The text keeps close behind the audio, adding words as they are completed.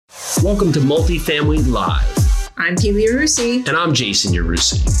Welcome to Multifamily Live. I'm Keely Yarusi. And I'm Jason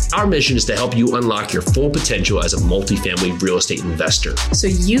Yarusi. Our mission is to help you unlock your full potential as a multifamily real estate investor. So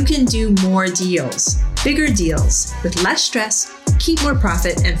you can do more deals, bigger deals, with less stress, keep more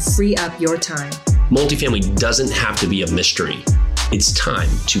profit, and free up your time. Multifamily doesn't have to be a mystery. It's time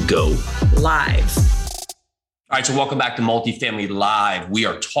to go live. All right, so welcome back to Multifamily Live. We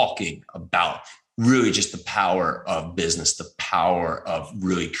are talking about really just the power of business, the power of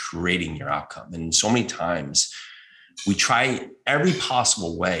really creating your outcome. And so many times we try every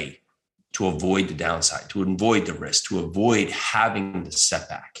possible way to avoid the downside, to avoid the risk, to avoid having the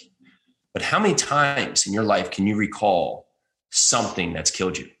setback. But how many times in your life can you recall something that's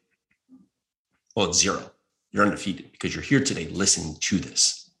killed you? Well, it's zero. You're undefeated because you're here today listening to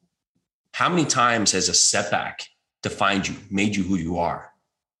this. How many times has a setback defined you, made you who you are?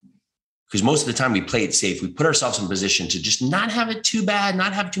 Because most of the time we play it safe. We put ourselves in a position to just not have it too bad,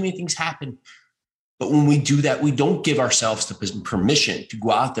 not have too many things happen. But when we do that, we don't give ourselves the permission to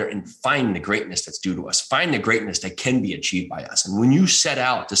go out there and find the greatness that's due to us, find the greatness that can be achieved by us. And when you set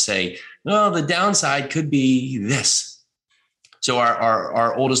out to say, no, the downside could be this. So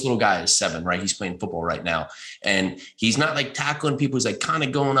our oldest little guy is 7, right? He's playing football right now. And he's not like tackling people. He's like kind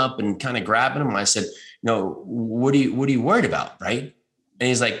of going up and kind of grabbing them. And I said, no, what are you worried about, right? And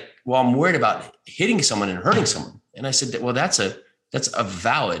he's like, well, I'm worried about hitting someone and hurting someone. And I said, well, that's a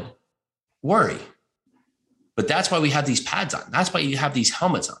valid worry. But that's why we have these pads on. That's why you have these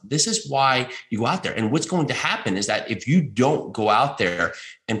helmets on. This is why you go out there. And what's going to happen is that if you don't go out there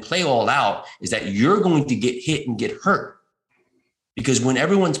and play all out, is that you're going to get hit and get hurt. Because when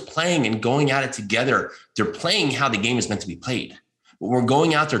everyone's playing and going at it together, they're playing how the game is meant to be played. But we're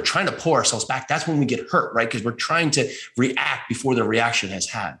going out there trying to pull ourselves back. That's when we get hurt, right? Because we're trying to react before the reaction has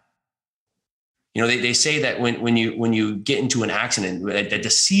had. You know, they say that when you get into an accident, that the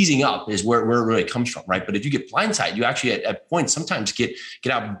seizing up is where it really comes from, right? But if you get blindsided, you actually at points sometimes get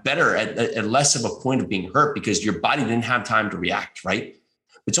out better at less of a point of being hurt because your body didn't have time to react, right?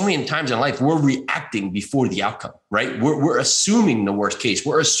 But so many times in life, we're reacting before the outcome, right? We're assuming the worst case.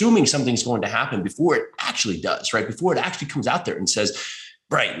 We're assuming something's going to happen before it actually does, right? Before it actually comes out there and says,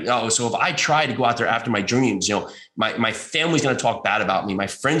 right. Oh, so if I try to go out there after my dreams, my family's going to talk bad about me. My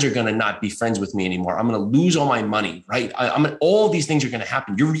friends are going to not be friends with me anymore. I'm going to lose all my money, right? All these things are going to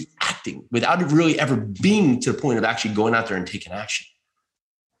happen. You're reacting without it really ever being to the point of actually going out there and taking action.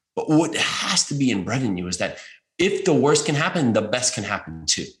 But what has to be inbred in you is that if the worst can happen, the best can happen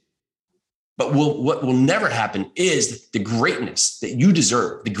too. But what will never happen is the greatness that you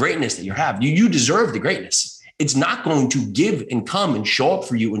deserve, the greatness that you have. You deserve the greatness. It's not going to give and come and show up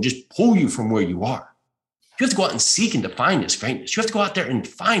for you and just pull you from where you are. You have to go out and seek and define this greatness. You have to go out there and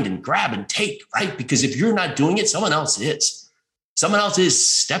find and grab and take, right? Because if you're not doing it, someone else is. Someone else is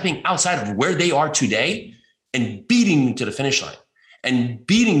stepping outside of where they are today and beating you to the finish line and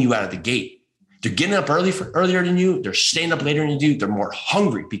beating you out of the gate. They're getting up earlier than you. They're staying up later than you. They're more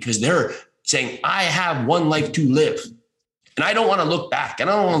hungry because they're saying, I have one life to live. And I don't want to look back. I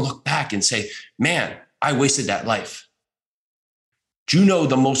don't want to look back and say, man, I wasted that life. Do you know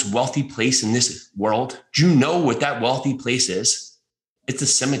the most wealthy place in this world? Do you know what that wealthy place is? It's the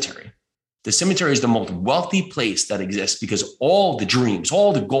cemetery. The cemetery is the most wealthy place that exists because all the dreams,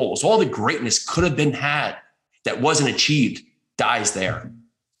 all the goals, all the greatness could have been had that wasn't achieved dies there.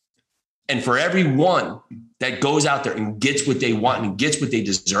 And for everyone that goes out there and gets what they want and gets what they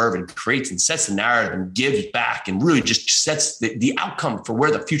deserve and creates and sets the narrative and gives back and really just sets the outcome for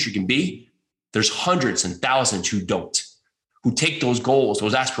where the future can be, there's hundreds and thousands who don't, who take those goals,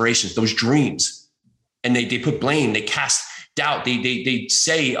 those aspirations, those dreams, and they put blame, they cast doubt, they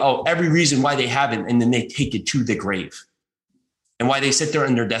say, oh, every reason why they haven't, and then they take it to the grave. And why they sit there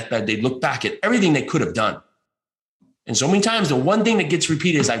in their deathbed, they look back at everything they could have done. And so many times, the one thing that gets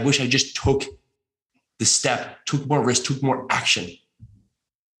repeated is, I wish I just took the step, took more risk, took more action.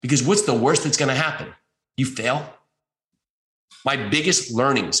 Because what's the worst that's going to happen? You fail. My biggest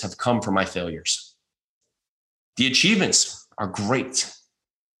learnings have come from my failures. The achievements are great,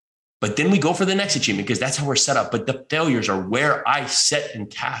 but then we go for the next achievement because that's how we're set up. But the failures are where I set and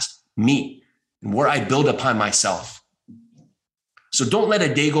cast me and where I build upon myself. So don't let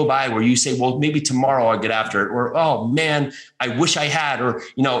a day go by where you say, well, maybe tomorrow I'll get after it. Or, oh man, I wish I had, or,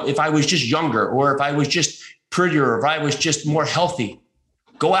 if I was just younger, or if I was just prettier, or if I was just more healthy.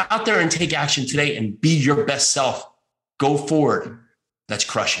 Go out there and take action today and be your best self. Go forward. Let's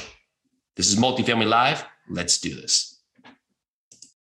crush it. This is Multifamily Live. Let's do this.